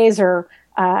 Those days are,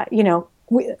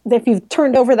 if you've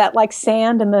turned over that like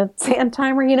sand in the sand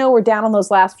timer, we're down on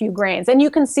those last few grains. And you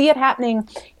can see it happening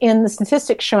in the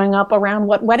statistics showing up around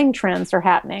what wedding trends are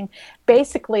happening.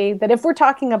 Basically, that if we're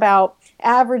talking about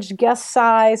average guest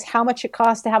size, how much it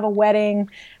costs to have a wedding,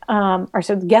 or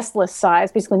so guest list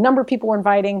size, basically number of people we're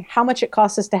inviting, how much it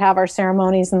costs us to have our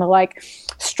ceremonies and the like,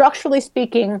 structurally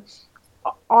speaking,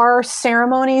 our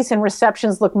ceremonies and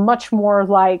receptions look much more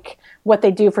like what they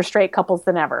do for straight couples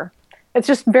than ever. It's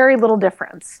just very little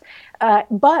difference.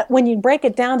 But when you break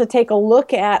it down to take a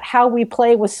look at how we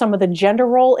play with some of the gender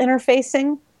role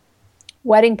interfacing,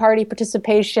 wedding party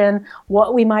participation,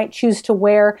 what we might choose to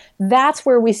wear, that's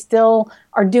where we still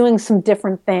are doing some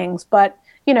different things. But,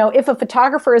 if a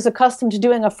photographer is accustomed to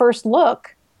doing a first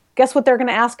look, guess what they're going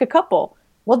to ask a couple?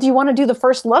 Well, do you want to do the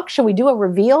first look? Should we do a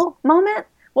reveal moment?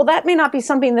 Well, that may not be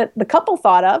something that the couple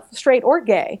thought of, straight or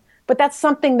gay, but that's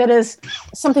something that is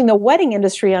something the wedding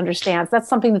industry understands. That's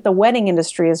something that the wedding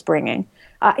industry is bringing.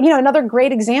 Another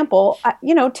great example,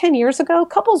 10 years ago,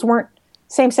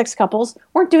 same-sex couples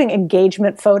weren't doing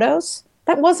engagement photos.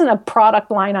 That wasn't a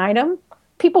product line item.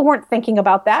 People weren't thinking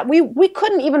about that. We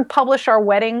couldn't even publish our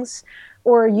weddings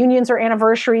or unions or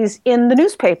anniversaries in the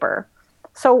newspaper.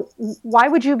 So why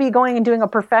would you be going and doing a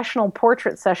professional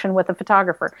portrait session with a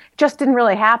photographer? It just didn't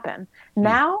really happen.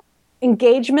 Now,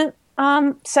 engagement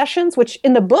sessions, which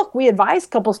in the book we advise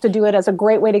couples to do it as a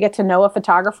great way to get to know a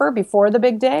photographer before the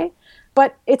big day,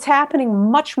 but it's happening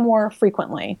much more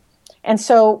frequently. And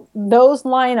so those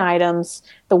line items,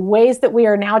 the ways that we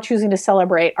are now choosing to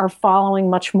celebrate, are following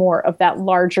much more of that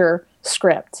larger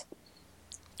script.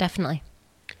 Definitely.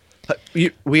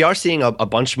 We are seeing a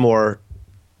bunch more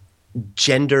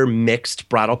gender mixed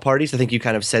bridal parties. I think you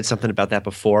kind of said something about that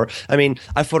before. I mean,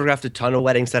 I photographed a ton of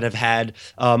weddings that have had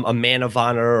a man of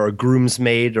honor or a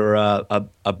groomsmaid or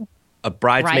a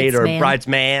bridesmaid or a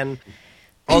bridesman,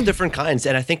 all different kinds.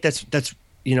 And I think that's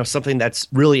something that's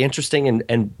really interesting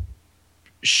and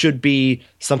should be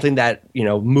something that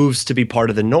moves to be part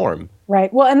of the norm.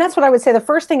 Right. Well, and that's what I would say. The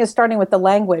first thing is starting with the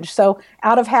language. So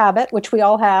out of habit, which we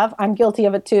all have, I'm guilty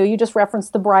of it too. You just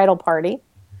referenced the bridal party.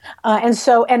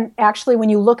 And actually, when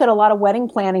you look at a lot of wedding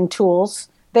planning tools,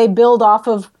 they build off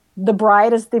of the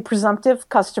bride as the presumptive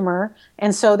customer.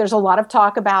 And so there's a lot of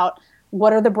talk about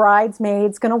what are the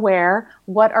bridesmaids going to wear?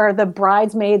 What are the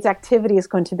bridesmaids' activities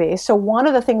going to be? So one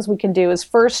of the things we can do is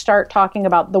first start talking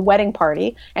about the wedding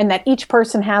party and that each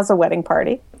person has a wedding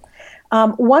party.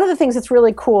 One of the things that's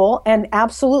really cool, and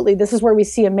absolutely, this is where we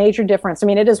see a major difference. I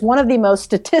mean, it is one of the most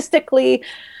statistically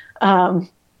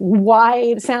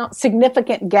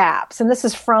significant gaps. And this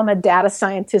is from a data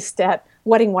scientist at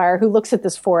Wedding Wire who looks at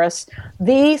this for us.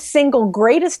 The single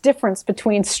greatest difference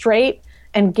between straight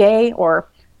and gay or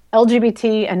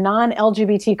LGBT and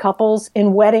non-LGBT couples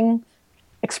in wedding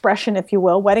expression, if you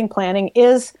will, wedding planning,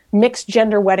 is mixed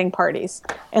gender wedding parties.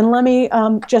 And let me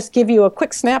just give you a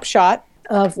quick snapshot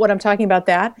of what I'm talking about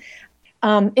that.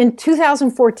 In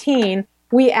 2014,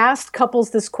 we asked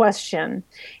couples this question,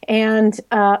 and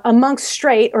amongst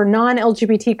straight or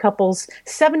non-LGBT couples,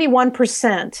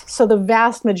 71%, so the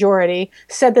vast majority,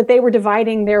 said that they were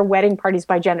dividing their wedding parties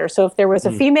by gender. So if there was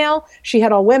a female, she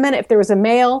had all women. If there was a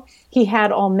male, he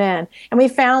had all men. And we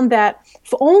found that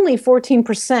only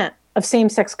 14% of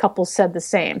same-sex couples said the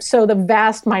same. So the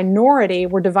vast minority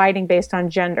were dividing based on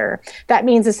gender. That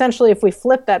means essentially, if we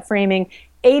flip that framing,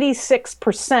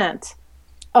 86%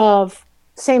 of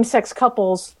same-sex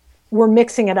couples were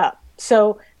mixing it up.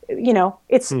 So,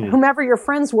 it's whomever your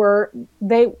friends were,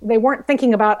 they weren't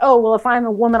thinking about, oh, well, if I'm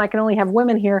a woman, I can only have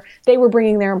women here. They were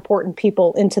bringing their important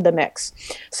people into the mix.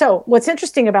 So what's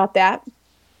interesting about that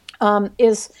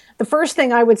is the first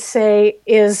thing I would say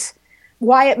is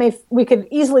why we could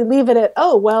easily leave it at,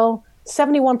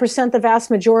 71%, the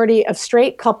vast majority of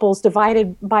straight couples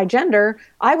divided by gender.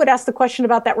 I would ask the question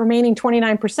about that remaining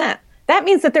 29%. That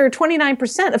means that there are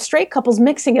 29% of straight couples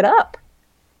mixing it up.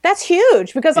 That's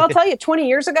huge because I'll tell you, 20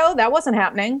 years ago, that wasn't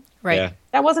happening. Right. Yeah.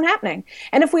 That wasn't happening.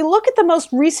 And if we look at the most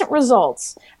recent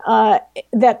results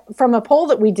that from a poll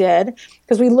that we did,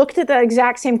 because we looked at the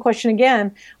exact same question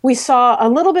again, we saw a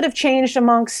little bit of change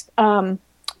amongst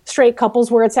straight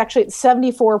couples where it's actually at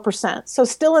 74%. So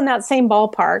still in that same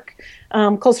ballpark,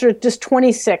 closer to just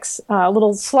 26, a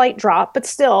little slight drop, but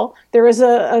still there is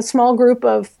a small group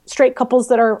of straight couples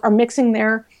that are mixing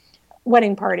their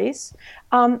wedding parties.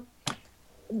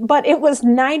 But it was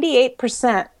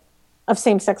 98% of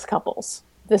same-sex couples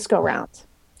this go round.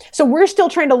 So we're still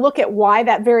trying to look at why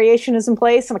that variation is in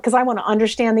place, because I want to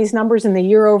understand these numbers in the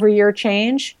year-over-year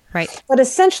change. Right. But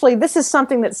essentially, this is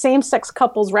something that same-sex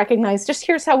couples recognize, just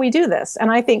here's how we do this.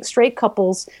 And I think straight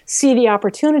couples see the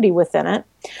opportunity within it.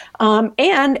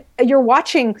 And you're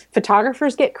watching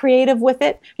photographers get creative with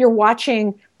it. You're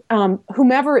watching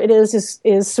whomever it is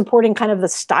supporting kind of the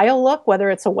style look, whether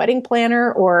it's a wedding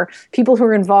planner or people who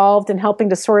are involved in helping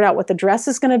to sort out what the dress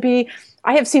is going to be.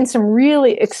 I have seen some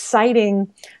really exciting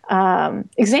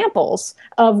examples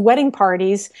of wedding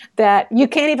parties that you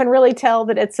can't even really tell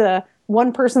that it's a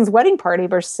one person's wedding party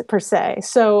per se.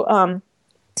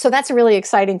 So that's a really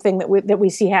exciting thing that we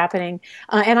see happening.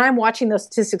 And I'm watching those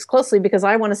statistics closely because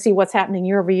I want to see what's happening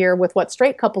year over year with what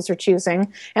straight couples are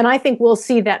choosing. And I think we'll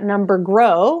see that number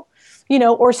grow,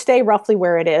 or stay roughly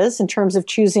where it is in terms of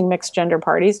choosing mixed gender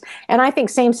parties. And I think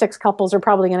same-sex couples are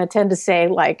probably going to tend to say,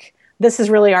 like, this is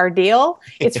really our deal.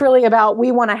 It's really about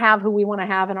we want to have who we want to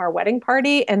have in our wedding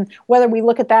party. And whether we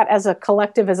look at that as a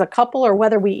collective, as a couple, or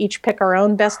whether we each pick our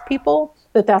own best people,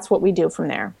 that's what we do from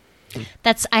there.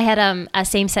 I had a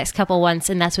same-sex couple once,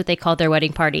 and that's what they called their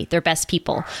wedding party, their best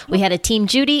people. We had a team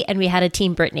Judy and we had a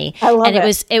team Brittany. I love and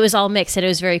it. it was all mixed, and it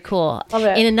was very cool. Love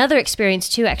it. In another experience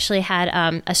too, actually had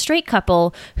a straight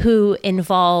couple who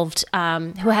involved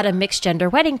who had a mixed gender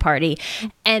wedding party,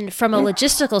 and from a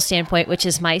logistical standpoint, which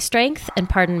is my strength, and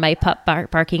pardon my pup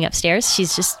barking upstairs,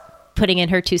 she's just putting in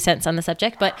her 2 cents on the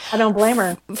subject, but I don't blame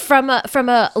her. From a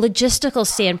logistical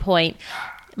standpoint,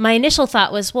 my initial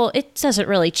thought was, well, it doesn't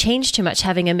really change too much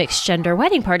having a mixed gender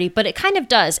wedding party, but it kind of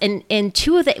does. And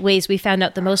two of the ways we found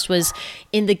out the most was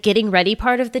in the getting ready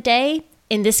part of the day.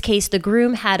 In this case, the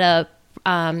groom had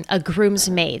a groom's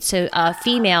maid, so a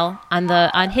female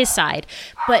on his side,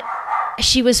 but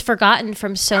she was forgotten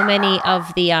from so many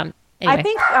of the.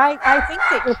 Anyway. I think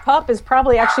that your pup is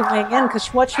probably actually weighing in, because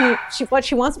what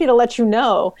she wants me to let you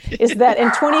know is that in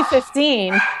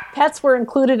 2015, pets were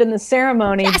included in the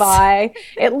ceremony by,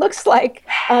 it looks like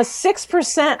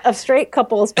 6% of straight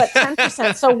couples, but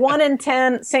 10%. So 1 in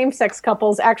 10 same-sex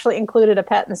couples actually included a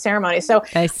pet in the ceremony. So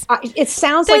nice. It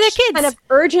sounds like she kind of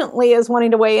urgently is wanting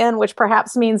to weigh in, which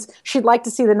perhaps means she'd like to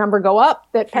see the number go up,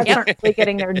 that pets aren't really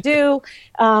getting their due.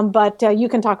 But you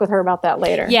can talk with her about that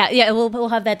later. Yeah, we'll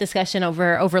have that discussion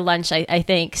over lunch, I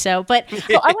think. So, but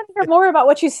well, I want to hear more about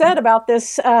what you said about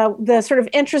this, the sort of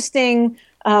interesting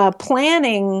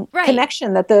planning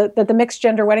connection that the mixed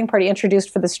gender wedding party introduced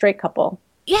for the straight couple.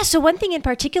 Yeah. So one thing in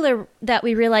particular that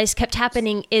we realized kept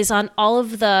happening is on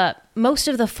most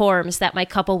of the forms that my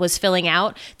couple was filling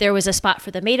out, there was a spot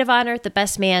for the maid of honor, the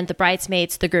best man, the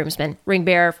bridesmaids, the groomsmen, ring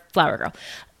bearer, flower girl.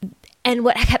 And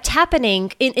what kept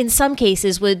happening in some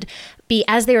cases would be,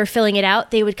 as they were filling it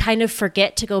out, they would kind of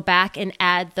forget to go back and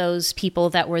add those people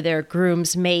that were their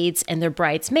groom's maids and their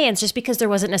bridesmaids, just because there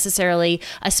wasn't necessarily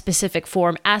a specific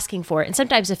form asking for it. And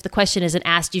sometimes if the question isn't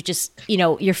asked, you just,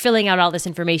 you're filling out all this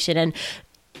information, and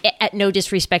at no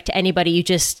disrespect to anybody, you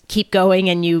just keep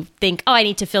going and you think, oh, I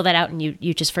need to fill that out, and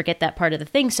you just forget that part of the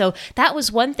thing. So that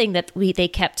was one thing that they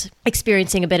kept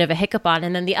experiencing a bit of a hiccup on.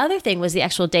 And then the other thing was the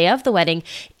actual day of the wedding,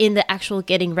 in the actual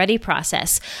getting ready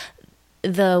process.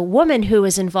 The woman who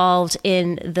was involved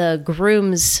in the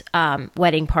groom's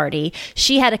wedding party,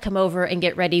 she had to come over and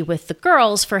get ready with the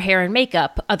girls for hair and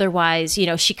makeup. Otherwise,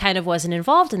 she kind of wasn't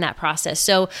involved in that process.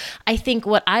 So I think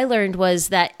what I learned was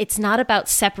that it's not about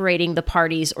separating the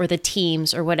parties or the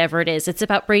teams or whatever it is. It's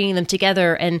about bringing them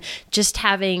together and just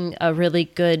having a really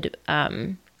good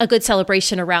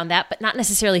celebration around that, but not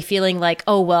necessarily feeling like,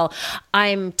 oh, well,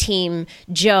 I'm team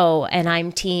Joe and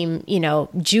I'm team,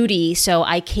 Judy, so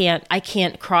I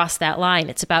can't cross that line.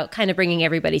 It's about kind of bringing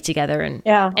everybody together and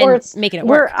or it's making it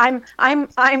work.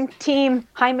 I'm team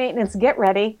high maintenance, get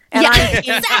ready, and I'm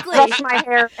team brush my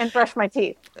hair and brush my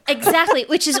teeth. Exactly,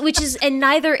 which is, and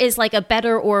neither is like a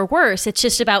better or worse. It's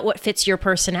just about what fits your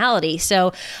personality.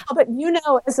 So, but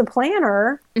as a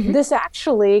planner, this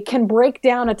actually can break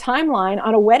down a timeline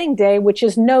on a wedding day, which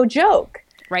is no joke.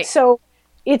 Right. So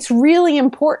it's really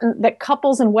important that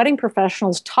couples and wedding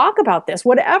professionals talk about this,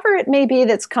 whatever it may be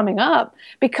that's coming up,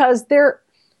 because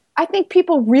I think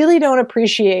people really don't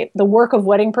appreciate the work of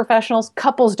wedding professionals.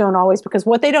 Couples don't always, because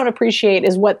what they don't appreciate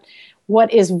is what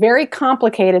is very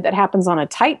complicated that happens on a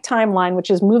tight timeline, which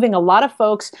is moving a lot of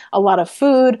folks, a lot of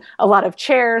food, a lot of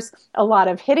chairs, a lot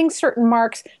of hitting certain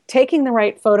marks, taking the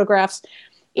right photographs.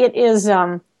 It is,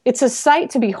 it's a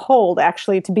sight to behold,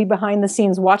 actually, to be behind the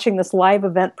scenes watching this live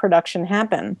event production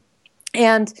happen.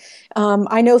 And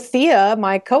I know Thea,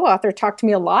 my co-author, talked to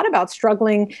me a lot about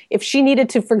struggling if she needed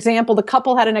to, for example, the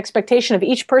couple had an expectation of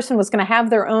each person was going to have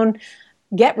their own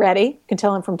get ready. You can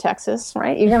tell I'm from Texas,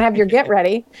 right? You're going to have your get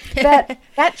ready. That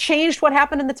changed what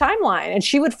happened in the timeline. And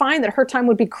she would find that her time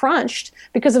would be crunched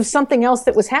because of something else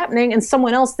that was happening and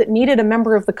someone else that needed a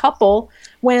member of the couple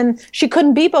when she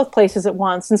couldn't be both places at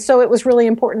once. And so it was really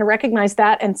important to recognize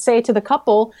that and say to the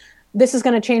couple, this is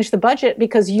going to change the budget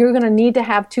because you're going to need to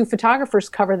have 2 photographers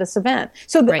cover this event.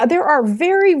 So there are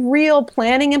very real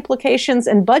planning implications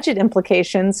and budget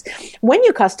implications. When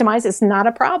you customize, it's not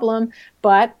a problem,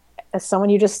 but as someone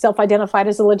you just self-identified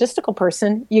as a logistical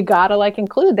person, you got to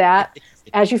include that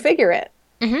as you figure it.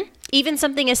 Mm-hmm. Even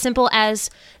something as simple as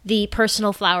the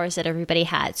personal flowers that everybody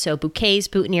had. So bouquets,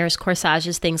 boutonnieres,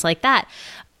 corsages, things like that.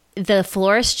 the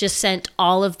florist just sent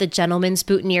all of the gentlemen's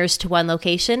boutonnieres to one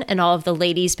location and all of the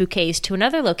ladies' bouquets to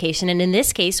another location. And in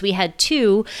this case, we had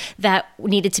two that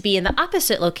needed to be in the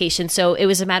opposite location. So it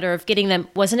was a matter of getting them,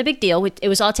 wasn't a big deal. It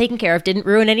was all taken care of, didn't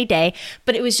ruin any day,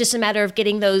 but it was just a matter of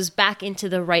getting those back into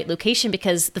the right location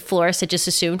because the florist had just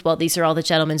assumed, well, these are all the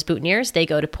gentlemen's boutonnieres. They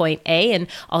go to point A and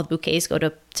all the bouquets go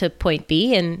to point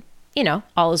B and,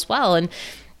 all is well. And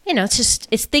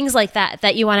it's things like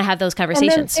that you want to have those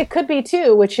conversations. And then it could be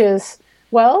too, which is,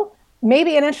 well,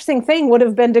 maybe an interesting thing would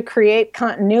have been to create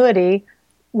continuity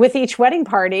with each wedding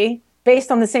party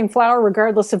based on the same flower,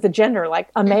 regardless of the gender, like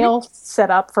a male set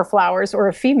up for flowers or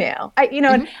a female.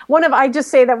 And I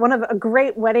just say that one of a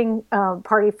great wedding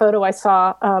party photo I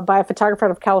saw by a photographer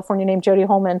out of California named Jody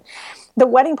Holman. The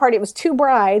wedding party, it was two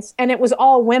brides, and it was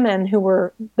all women who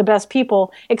were the best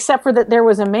people, except for that there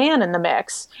was a man in the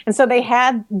mix. And so they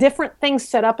had different things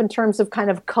set up in terms of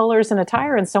kind of colors and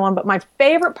attire and so on. But my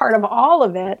favorite part of all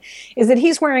of it is that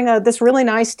he's wearing this really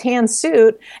nice tan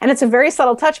suit, and it's a very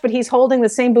subtle touch, but he's holding the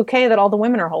same bouquet that all the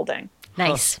women are holding.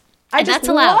 Nice. I just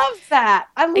love that.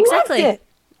 I loved it.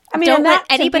 I mean, don't let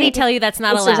anybody tell you that's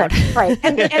not allowed. Right.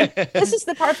 And this is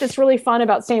the part that's really fun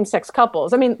about same-sex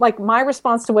couples. I mean, like my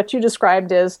response to what you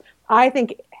described is, I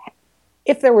think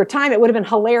if there were time, it would have been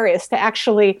hilarious to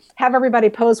actually have everybody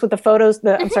pose with the photos,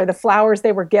 the flowers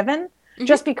they were given,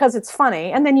 just because it's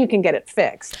funny, and then you can get it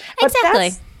fixed. But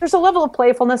exactly. There's a level of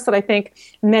playfulness that I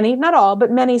think many, not all,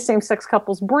 but many same-sex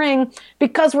couples bring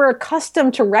because we're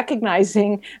accustomed to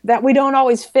recognizing that we don't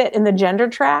always fit in the gender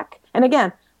track. And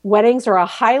again, weddings are a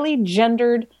highly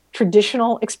gendered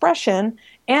traditional expression,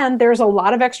 and there's a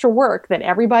lot of extra work that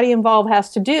everybody involved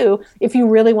has to do if you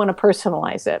really want to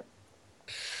personalize it.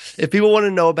 If people want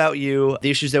to know about you, the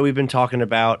issues that we've been talking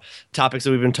about, topics that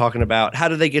we've been talking about, how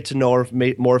do they get to know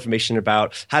more information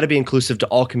about how to be inclusive to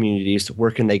all communities?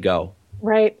 Where can they go?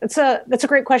 Right. That's a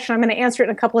great question. I'm going to answer it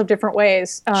in a couple of different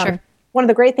ways. Sure. One of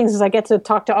the great things is I get to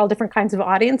talk to all different kinds of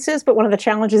audiences, but one of the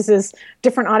challenges is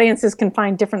different audiences can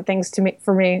find different things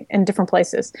for me in different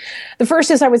places. The first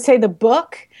is I would say the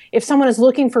book. If someone is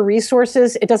looking for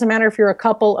resources, it doesn't matter if you're a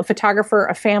couple, a photographer,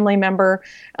 a family member,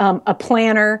 a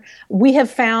planner. We have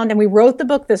found, and we wrote the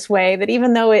book this way, that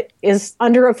even though it is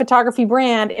under a photography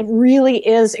brand, it really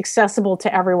is accessible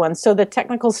to everyone. So the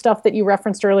technical stuff that you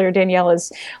referenced earlier, Danielle,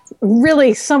 is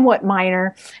really somewhat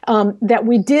minor, that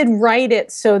we did write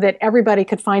it so that everybody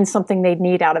could find something they'd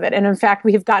need out of it. And in fact,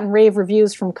 we have gotten rave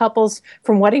reviews from couples,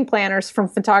 from wedding planners, from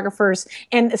photographers,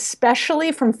 and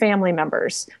especially from family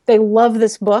members. They love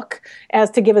this book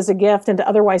as to give as a gift and to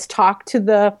otherwise talk to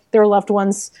their loved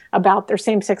ones about their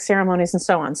same-sex ceremonies and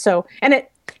so on. So, and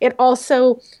it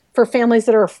also, for families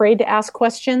that are afraid to ask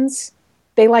questions,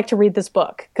 they like to read this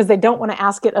book because they don't want to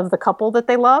ask it of the couple that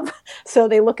they love. So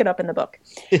they look it up in the book.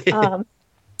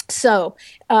 So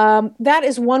that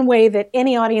is one way that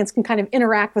any audience can kind of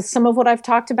interact with some of what I've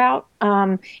talked about.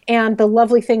 And the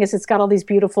lovely thing is it's got all these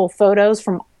beautiful photos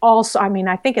from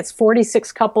I think it's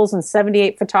 46 couples and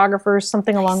 78 photographers,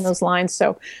 something along those lines.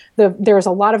 So there's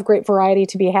a lot of great variety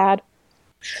to be had.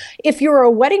 If you're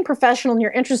a wedding professional and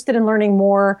you're interested in learning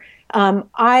more,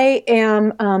 I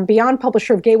am beyond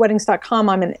publisher of GayWeddings.com.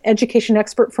 I'm an education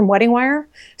expert from WeddingWire.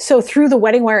 So through the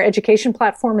WeddingWire education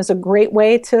platform is a great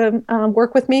way to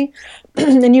work with me.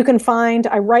 And you can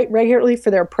I write regularly for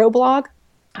their pro blog.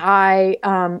 I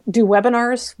do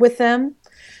webinars with them.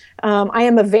 I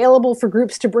am available for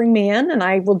groups to bring me in, and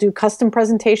I will do custom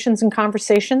presentations and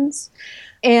conversations.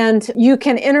 And you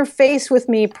can interface with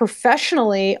me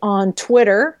professionally on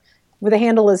Twitter, where the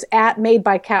handle is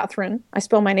 @MadeByKathryn. I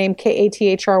spell my name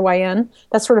Kathryn.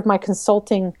 That's sort of my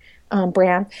consulting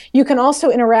brand. You can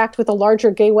also interact with a larger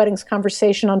gay weddings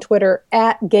conversation on Twitter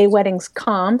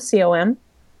 @GayWeddingsCom, C-O-M.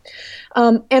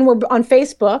 And we're on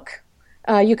Facebook.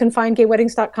 You can find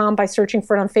GayWeddings.com by searching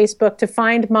for it on Facebook. To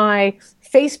find my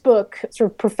Facebook sort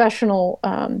of professional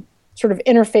sort of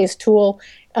interface tool,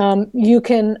 you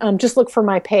can just look for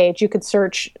my page. You could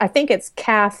search, I think it's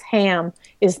Kath Ham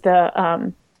is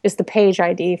the page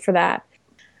ID for that.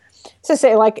 So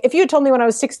say, like, if you had told me when I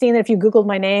was 16 that if you Googled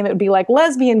my name, it would be like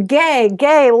lesbian, gay,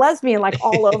 lesbian, like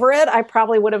all over it, I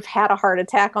probably would have had a heart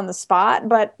attack on the spot.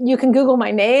 But you can Google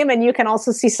my name, and you can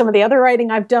also see some of the other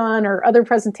writing I've done or other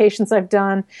presentations I've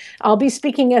done. I'll be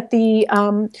speaking at the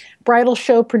Bridal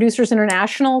Show Producers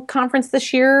International Conference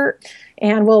this year.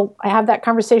 And we'll have that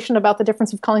conversation about the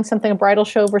difference of calling something a bridal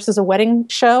show versus a wedding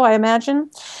show, I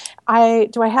imagine.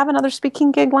 Do I have another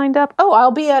speaking gig lined up? Oh,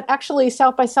 I'll be at actually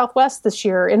South by Southwest this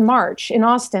year in March in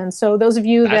Austin. So those of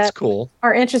you that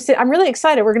are interested, I'm really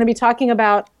excited. We're going to be talking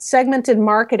about segmented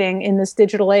marketing in this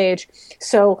digital age.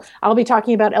 So I'll be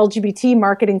talking about LGBT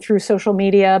marketing through social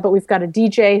media, but we've got a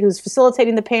DJ who's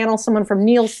facilitating the panel, someone from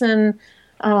Nielsen,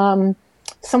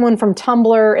 someone from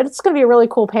Tumblr. It's going to be a really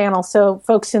cool panel. So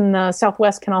folks in the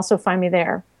Southwest can also find me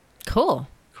there. Cool.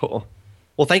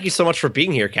 Well, thank you so much for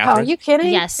being here, Catherine. Oh, are you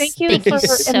kidding? Yes. Thank you for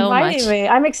inviting me.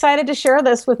 I'm excited to share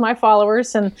this with my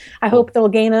followers, and I hope they'll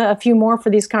gain a few more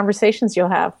for these conversations you'll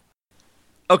have.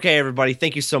 Okay, everybody,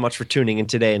 thank you so much for tuning in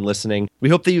today and listening. We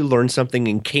hope that you learned something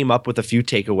and came up with a few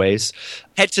takeaways.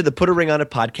 Head to the Put a Ring on It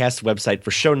podcast website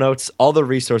for show notes, all the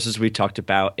resources we talked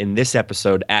about in this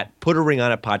episode at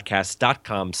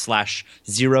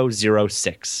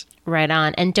putaringonitpodcast.com/006. Right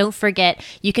on. And don't forget,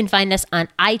 you can find us on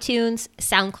iTunes,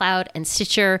 SoundCloud, and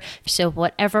Stitcher. So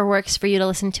whatever works for you to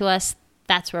listen to us,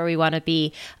 that's where we want to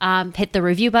be. Hit the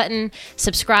review button,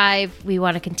 subscribe. We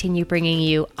want to continue bringing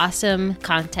you awesome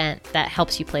content that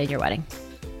helps you plan your wedding.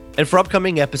 And for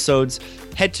upcoming episodes,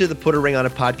 head to the Put a Ring on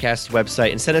It podcast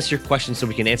website and send us your questions so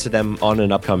we can answer them on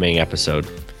an upcoming episode.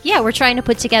 Yeah, we're trying to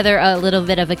put together a little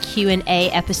bit of a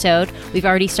Q&A episode. We've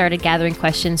already started gathering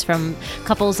questions from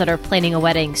couples that are planning a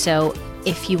wedding. So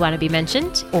if you want to be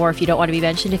mentioned, or if you don't want to be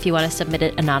mentioned, if you want to submit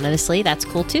it anonymously, that's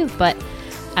cool too. But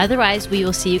otherwise, we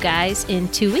will see you guys in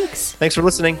 2 weeks. Thanks for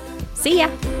listening. See ya.